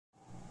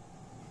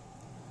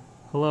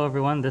Hello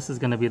everyone, this is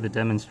going to be the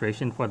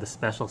demonstration for the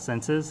special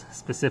senses,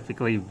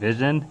 specifically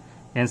vision,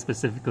 and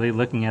specifically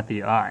looking at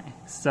the eye.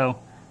 So,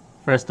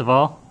 first of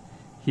all,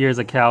 here's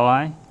a cow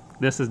eye.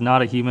 This is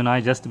not a human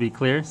eye, just to be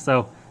clear,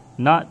 so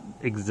not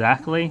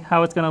exactly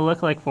how it's going to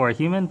look like for a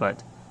human,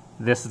 but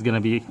this is going to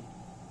be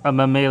a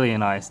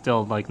mammalian eye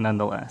still,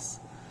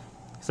 nonetheless.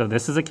 So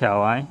this is a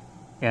cow eye,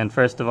 and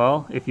first of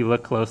all, if you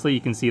look closely,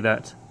 you can see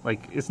that,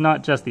 it's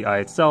not just the eye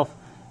itself,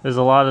 there's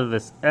a lot of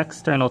this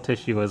external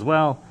tissue as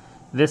well.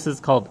 This is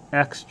called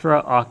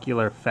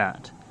extraocular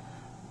fat.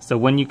 So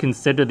when you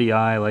consider the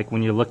eye,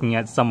 when you're looking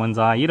at someone's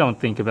eye, you don't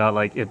think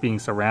about it being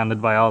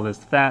surrounded by all this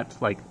fat,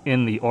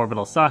 in the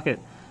orbital socket,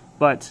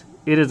 but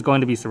it is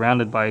going to be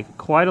surrounded by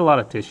quite a lot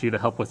of tissue to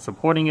help with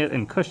supporting it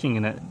and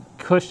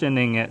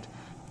cushioning it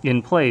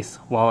in place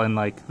while in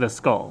the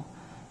skull.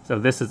 So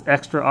this is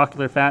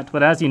extraocular fat,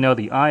 but as you know,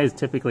 the eye is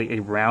typically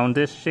a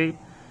roundish shape.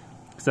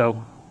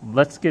 So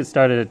let's get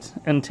started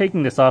and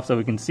taking this off so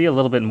we can see a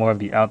little bit more of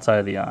the outside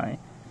of the eye.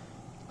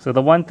 So the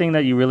one thing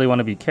that you really want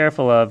to be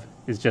careful of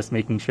is just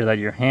making sure that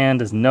your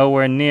hand is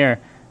nowhere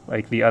near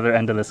the other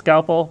end of the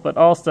scalpel, but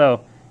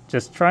also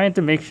just trying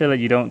to make sure that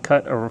you don't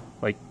cut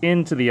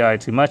into the eye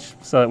too much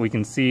so that we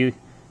can see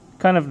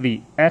kind of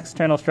the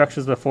external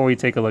structures before we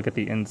take a look at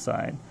the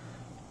inside.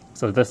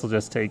 So this will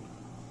just take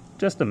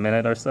just a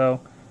minute or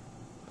so.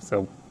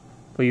 So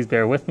please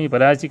bear with me,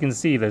 but as you can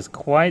see, there's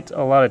quite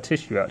a lot of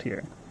tissue out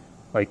here.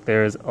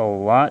 There's a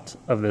lot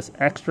of this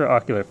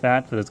extraocular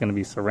fat that is going to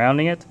be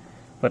surrounding it.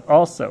 But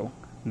also,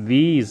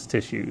 these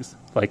tissues,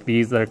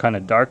 these that are kind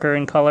of darker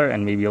in color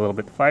and maybe a little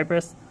bit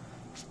fibrous,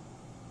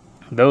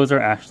 those are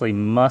actually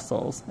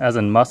muscles, as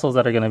in muscles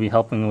that are going to be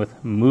helping with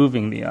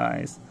moving the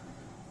eyes.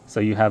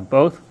 So you have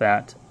both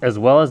fat as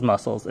well as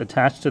muscles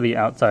attached to the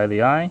outside of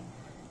the eye,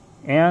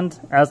 and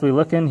as we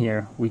look in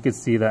here, we can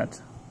see that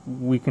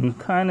we can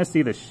kind of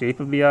see the shape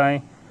of the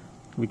eye.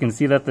 We can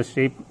see that the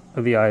shape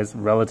of the eye is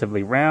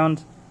relatively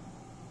round,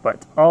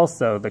 but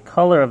also the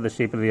color of the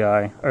shape of the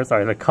eye,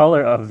 the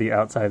color of the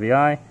outside of the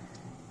eye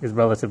is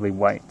relatively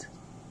white.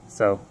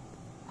 So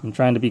I'm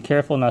trying to be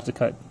careful not to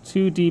cut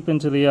too deep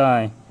into the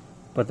eye,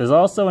 but there's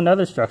also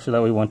another structure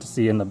that we want to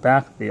see in the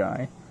back of the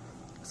eye.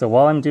 So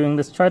while I'm doing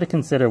this, try to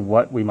consider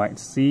what we might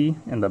see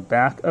in the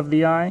back of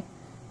the eye,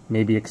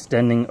 maybe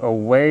extending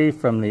away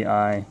from the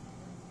eye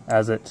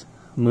as it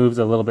moves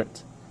a little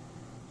bit,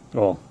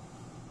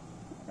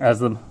 as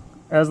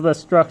the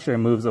structure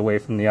moves away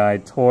from the eye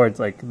towards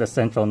the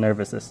central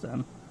nervous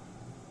system.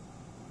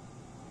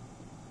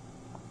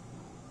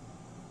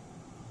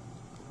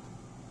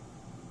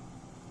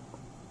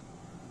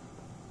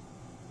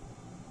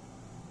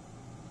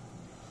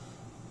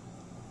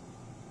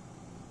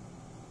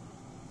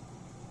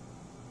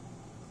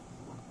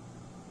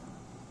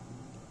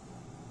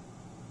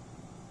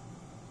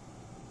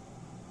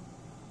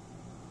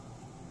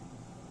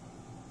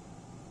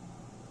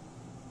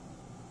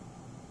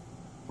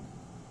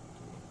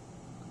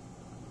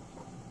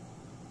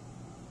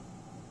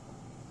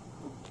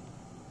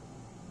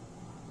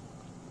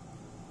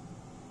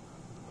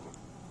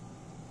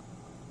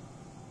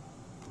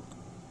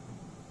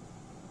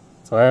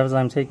 So as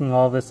I'm taking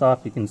all this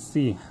off, you can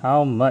see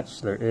how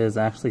much there is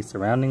actually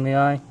surrounding the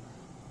eye.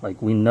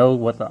 We know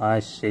what the eye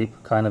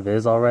shape kind of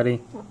is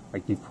already.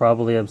 You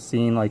probably have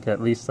seen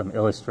at least some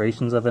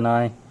illustrations of an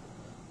eye.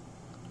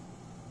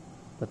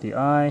 But the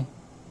eye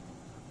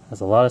has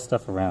a lot of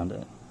stuff around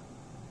it.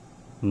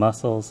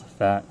 Muscles,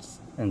 fats,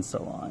 and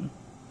so on.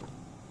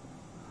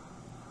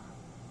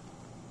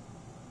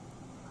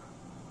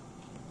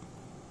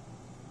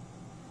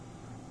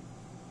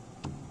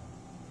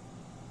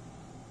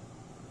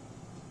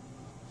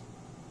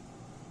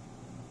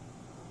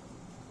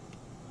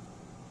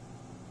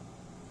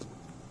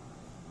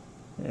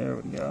 There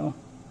we go.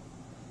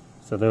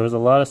 So there was a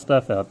lot of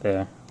stuff out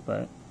there,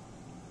 but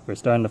we're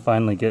starting to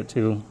finally get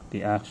to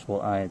the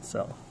actual eye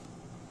itself.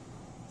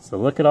 So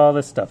look at all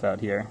this stuff out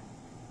here.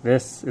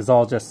 This is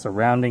all just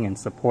surrounding and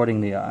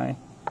supporting the eye.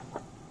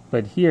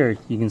 But here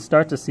you can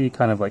start to see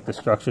kind of the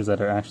structures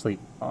that are actually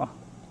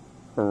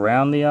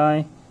around the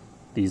eye,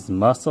 these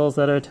muscles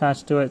that are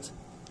attached to it.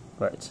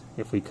 But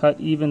if we cut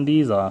even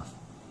these off,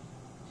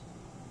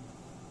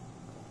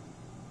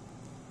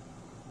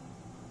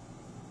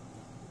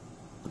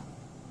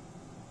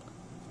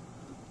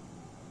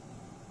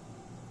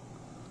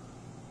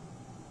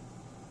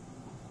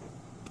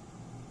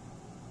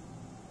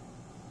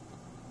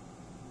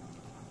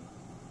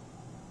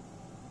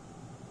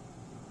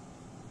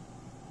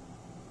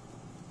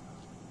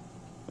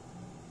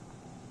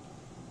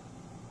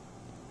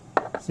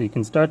 so you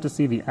can start to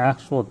see the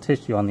actual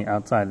tissue on the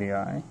outside of the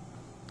eye.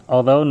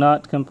 Although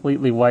not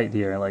completely white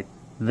here,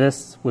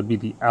 this would be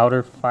the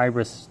outer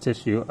fibrous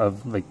tissue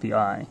of the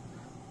eye.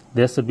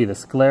 This would be the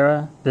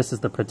sclera, this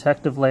is the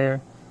protective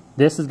layer.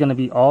 This is going to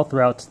be all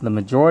throughout the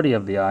majority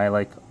of the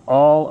eye,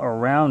 all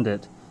around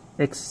it,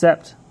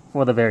 except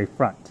for the very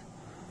front.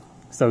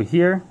 So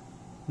here,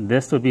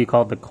 this would be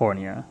called the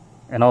cornea.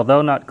 And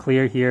although not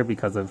clear here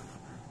because of,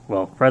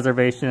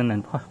 preservation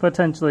and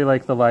potentially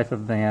the life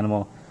of the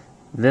animal,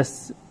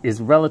 This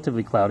is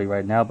relatively cloudy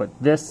right now, but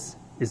this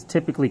is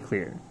typically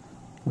clear.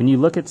 When you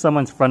look at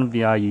someone's front of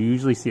the eye, you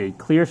usually see a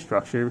clear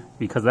structure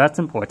because that's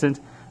important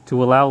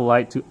to allow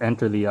light to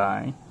enter the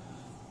eye.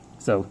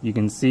 So you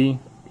can see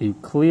a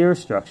clear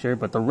structure,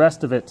 but the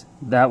rest of it,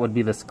 that would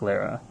be the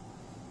sclera.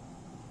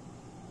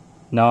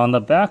 Now on the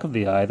back of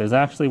the eye, there's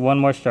actually one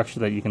more structure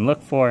that you can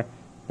look for.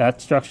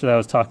 That structure that I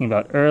was talking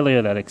about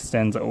earlier that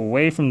extends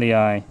away from the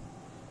eye.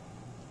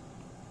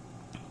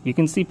 You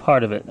can see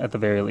part of it at the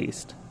very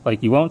least.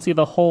 Like, you won't see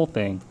the whole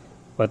thing,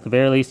 but at the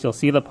very least you'll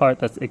see the part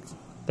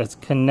that's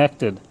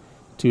connected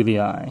to the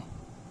eye.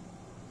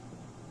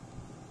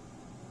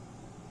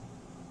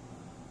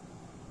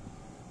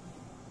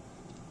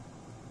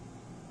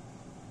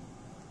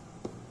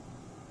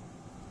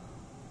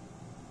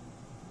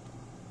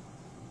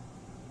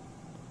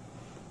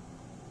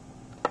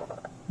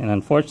 And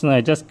unfortunately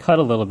I just cut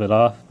a little bit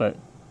off, but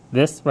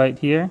this right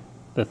here,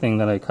 the thing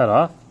that I cut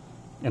off,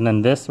 and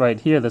then this right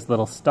here, this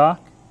little stalk,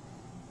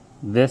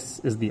 this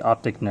is the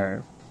optic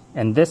nerve.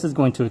 And this is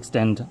going to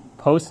extend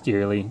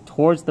posteriorly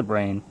towards the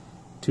brain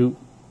to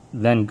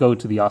then go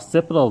to the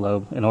occipital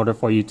lobe in order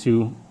for you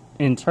to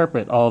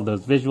interpret all of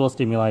those visual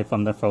stimuli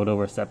from the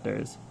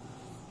photoreceptors.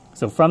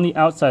 So from the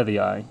outside of the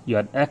eye, you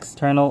had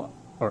external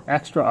or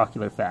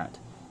extraocular fat.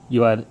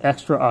 You had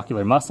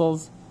extraocular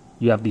muscles.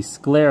 You have the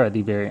sclera,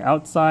 the very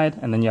outside,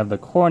 and then you have the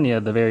cornea,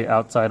 the very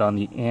outside on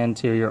the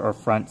anterior or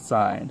front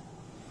side.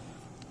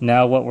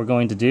 Now what we're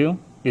going to do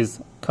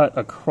is cut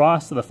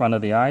across the front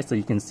of the eye so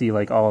you can see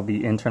like all of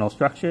the internal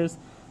structures,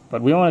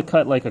 but we want to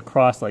cut like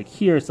across like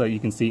here so you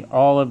can see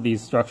all of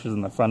these structures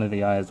in the front of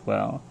the eye as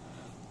well.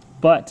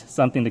 But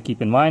something to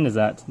keep in mind is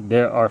that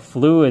there are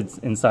fluids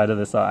inside of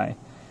this eye.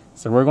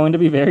 So we're going to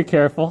be very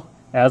careful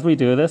as we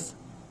do this,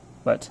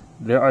 but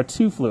there are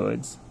two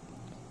fluids.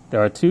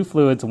 There are two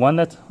fluids, one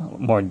that's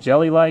more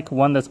jelly-like,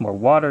 one that's more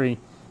watery.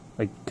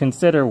 Like,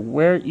 consider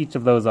where each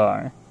of those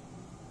are.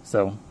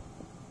 So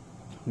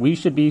we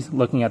should be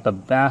looking at the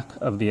back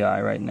of the eye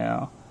right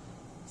now.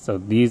 So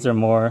these are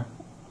more,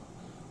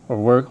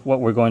 or what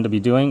we're going to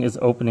be doing is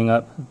opening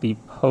up the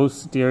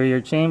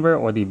posterior chamber,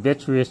 or the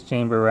vitreous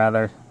chamber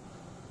rather.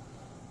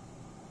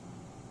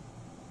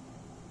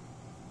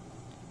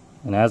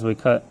 And as we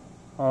cut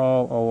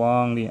all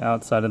along the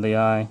outside of the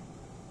eye,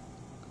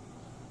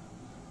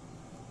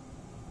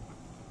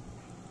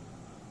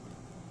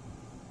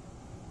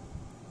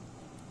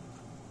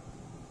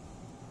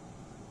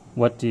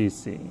 what do you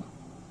see?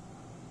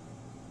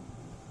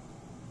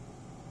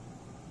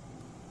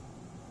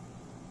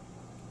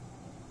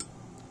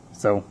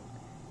 So,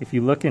 if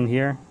you look in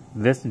here,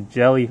 this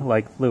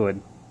jelly-like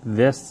fluid,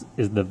 this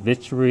is the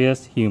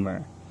vitreous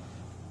humor.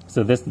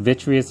 So this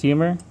vitreous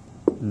humor,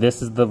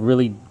 this is the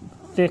really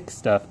thick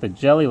stuff, the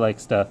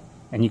jelly-like stuff,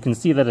 and you can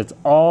see that it's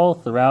all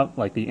throughout,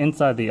 like the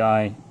inside of the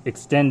eye,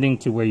 extending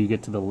to where you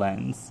get to the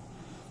lens.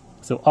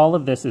 So all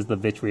of this is the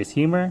vitreous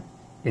humor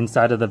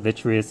inside of the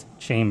vitreous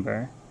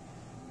chamber.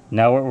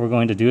 Now what we're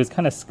going to do is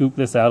kind of scoop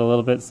this out a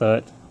little bit so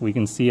that we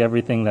can see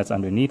everything that's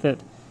underneath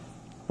it.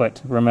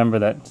 But remember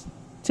that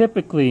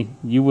typically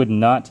you would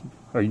not,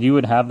 or you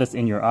would have this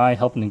in your eye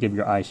helping to give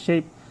your eye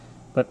shape,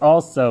 but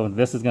also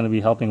this is going to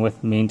be helping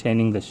with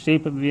maintaining the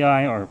shape of the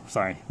eye, or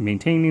sorry,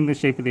 maintaining the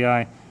shape of the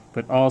eye,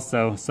 but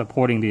also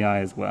supporting the eye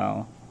as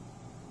well.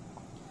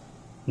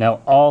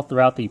 Now all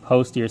throughout the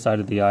posterior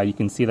side of the eye, you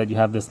can see that you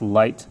have this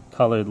light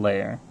colored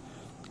layer.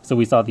 So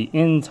we saw the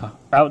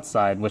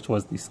outside, which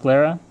was the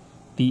sclera.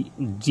 The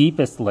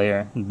deepest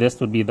layer, this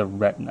would be the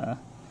retina.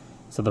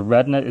 So the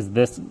retina is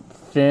this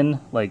thin,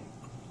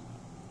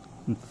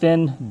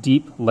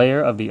 deep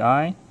layer of the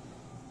eye.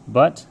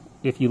 But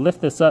if you lift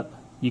this up,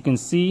 you can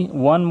see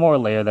one more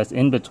layer that's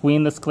in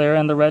between the sclera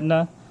and the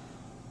retina.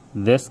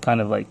 This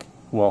kind of like,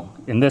 well,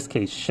 in this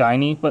case,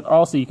 shiny, but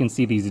also you can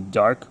see these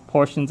dark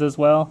portions as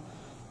well.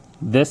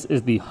 This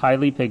is the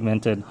highly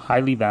pigmented,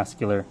 highly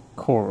vascular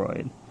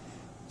choroid.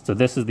 So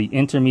this is the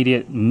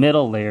intermediate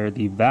middle layer,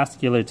 the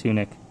vascular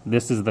tunic.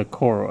 This is the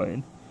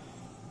choroid.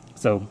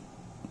 So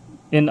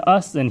in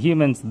us and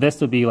humans,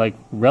 this would be like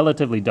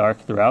relatively dark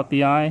throughout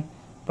the eye,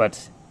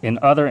 but in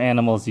other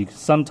animals, you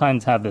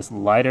sometimes have this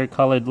lighter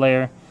colored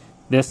layer.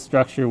 This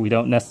structure we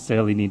don't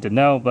necessarily need to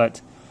know,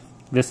 but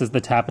this is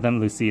the tapetum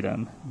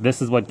lucidum.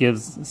 This is what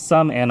gives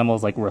some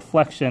animals like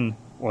reflection,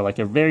 or like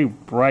a very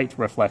bright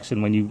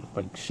reflection when you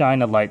like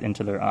shine a light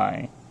into their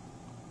eye.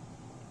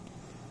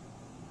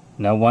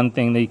 Now one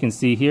thing that you can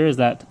see here is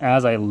that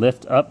as I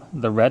lift up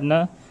the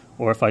retina,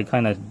 or if I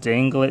kind of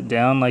dangle it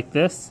down like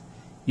this,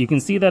 you can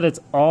see that it's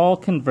all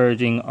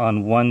converging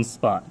on one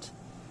spot.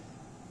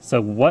 So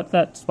what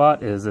that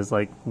spot is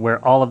like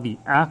where all of the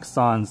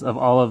axons of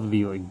all of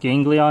the like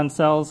ganglion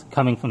cells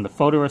coming from the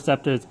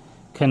photoreceptors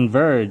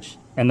converge,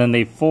 and then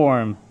they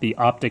form the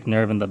optic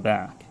nerve in the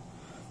back.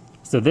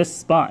 So this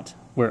spot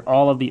where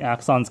all of the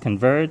axons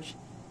converge,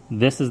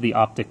 this is the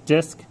optic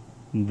disc.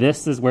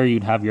 This is where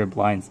you'd have your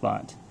blind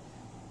spot.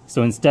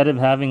 So instead of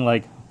having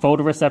like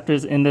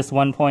photoreceptors in this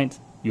one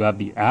point, you have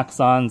the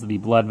axons, the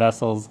blood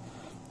vessels,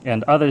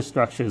 and other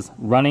structures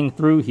running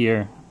through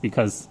here,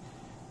 because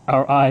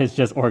our eye is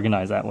just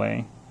organized that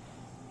way.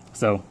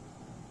 So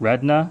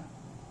retina,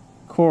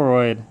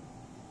 choroid,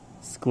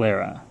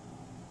 sclera.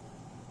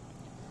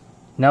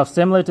 Now,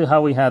 similar to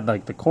how we had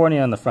like the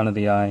cornea in the front of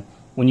the eye,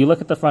 when you look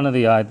at the front of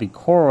the eye, the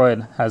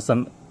choroid has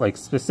some like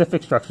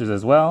specific structures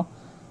as well.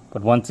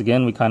 But once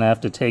again, we kind of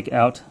have to take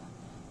out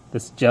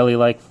this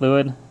jelly-like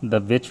fluid, the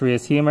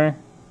vitreous humor.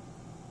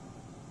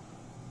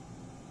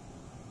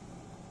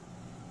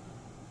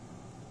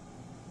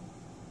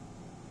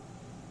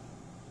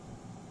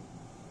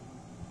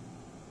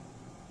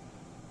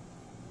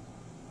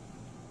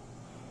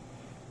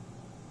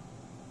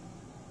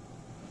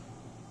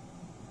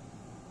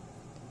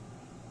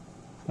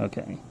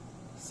 Okay,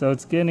 so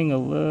it's getting a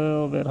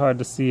little bit hard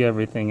to see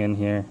everything in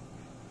here,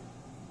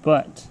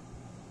 but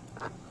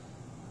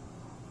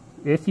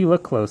if you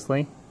look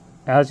closely,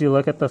 as you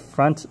look at the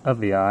front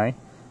of the eye,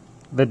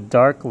 the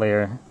dark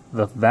layer,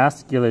 the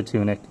vascular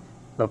tunic,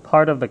 the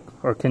part of the,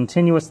 or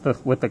continuous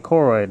with the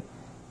choroid,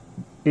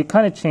 it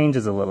kind of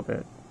changes a little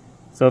bit.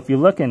 So if you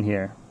look in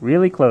here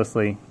really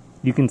closely,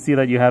 you can see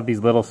that you have these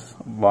little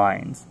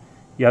lines.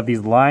 You have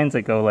these lines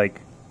that go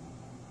like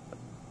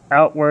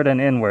outward and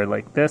inward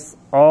like this,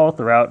 all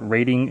throughout,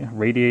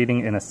 radiating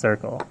in a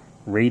circle,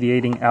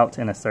 radiating out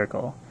in a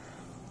circle.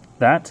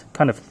 That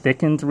kind of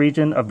thickened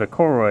region of the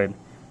choroid,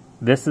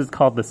 this is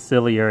called the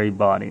ciliary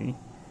body.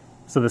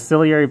 So the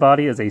ciliary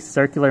body is a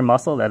circular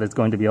muscle that is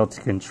going to be able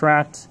to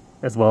contract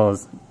as well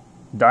as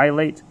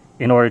dilate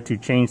in order to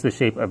change the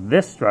shape of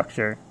this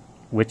structure,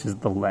 which is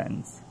the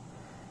lens.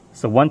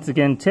 So once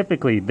again,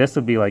 typically this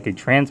would be like a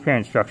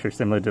transparent structure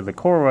similar to the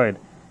choroid,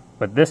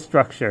 but this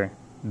structure,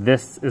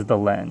 this is the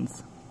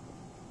lens.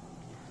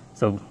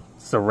 So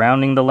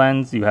surrounding the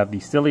lens, you have the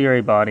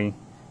ciliary body,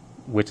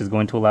 which is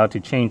going to allow to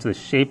change the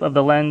shape of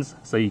the lens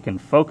so you can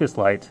focus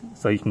light,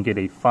 so you can get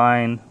a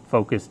fine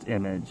focused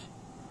image.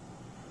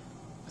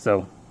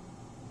 So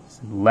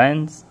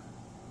lens,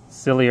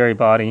 ciliary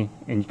body,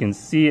 and you can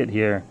see it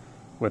here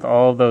with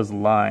all of those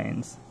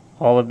lines.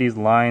 All of these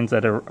lines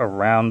that are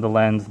around the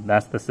lens,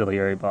 that's the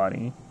ciliary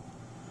body.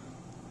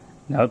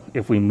 Now,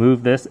 if we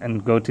move this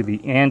and go to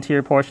the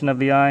anterior portion of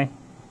the eye,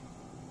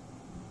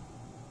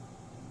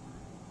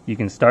 you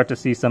can start to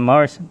see some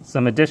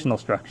additional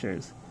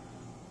structures.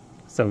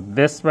 So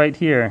this right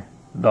here,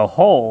 the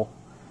hole,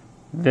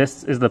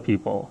 this is the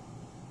pupil.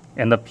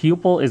 And the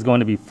pupil is going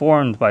to be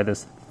formed by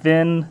this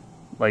thin,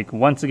 like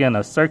once again,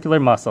 a circular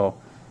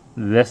muscle.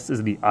 This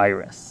is the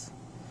iris.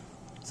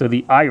 So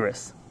the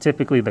iris,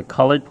 typically the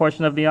colored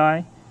portion of the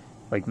eye,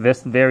 like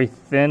this very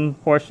thin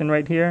portion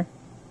right here,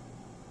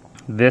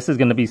 this is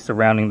going to be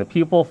surrounding the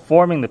pupil,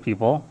 forming the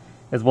pupil,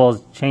 as well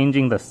as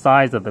changing the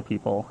size of the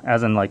pupil,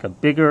 as in like a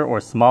bigger or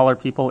smaller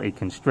pupil, a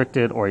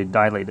constricted or a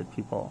dilated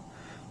pupil.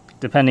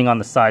 Depending on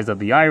the size of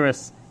the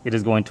iris, it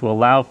is going to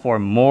allow for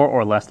more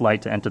or less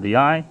light to enter the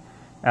eye,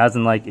 as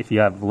in like if you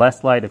have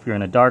less light, if you're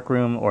in a dark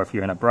room, or if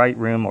you're in a bright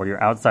room, or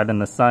you're outside in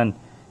the sun,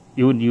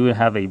 you would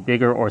have a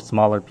bigger or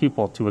smaller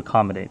pupil to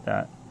accommodate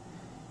that.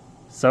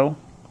 So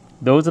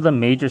those are the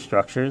major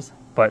structures,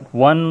 but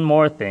one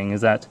more thing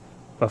is that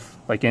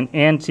like in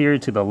anterior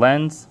to the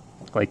lens,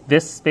 like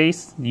this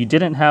space, you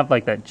didn't have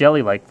like that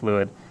jelly-like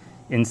fluid.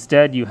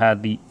 Instead, you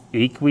had the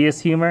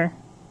aqueous humor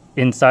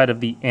inside of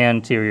the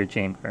anterior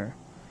chamber.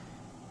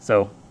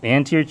 So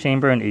anterior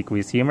chamber and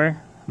aqueous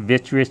humor,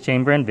 vitreous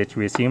chamber and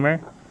vitreous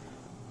humor,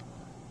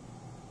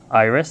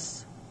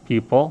 iris,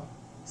 pupil,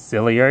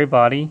 ciliary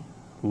body,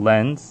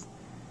 lens,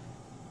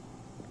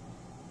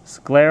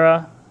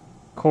 sclera,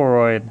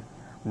 choroid,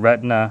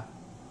 retina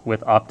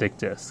with optic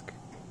disc.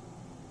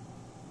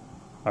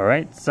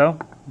 Alright, so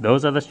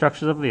those are the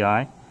structures of the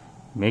eye.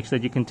 Make sure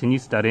that you continue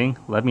studying.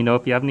 Let me know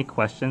if you have any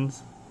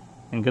questions,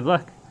 and good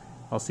luck.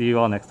 I'll see you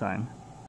all next time.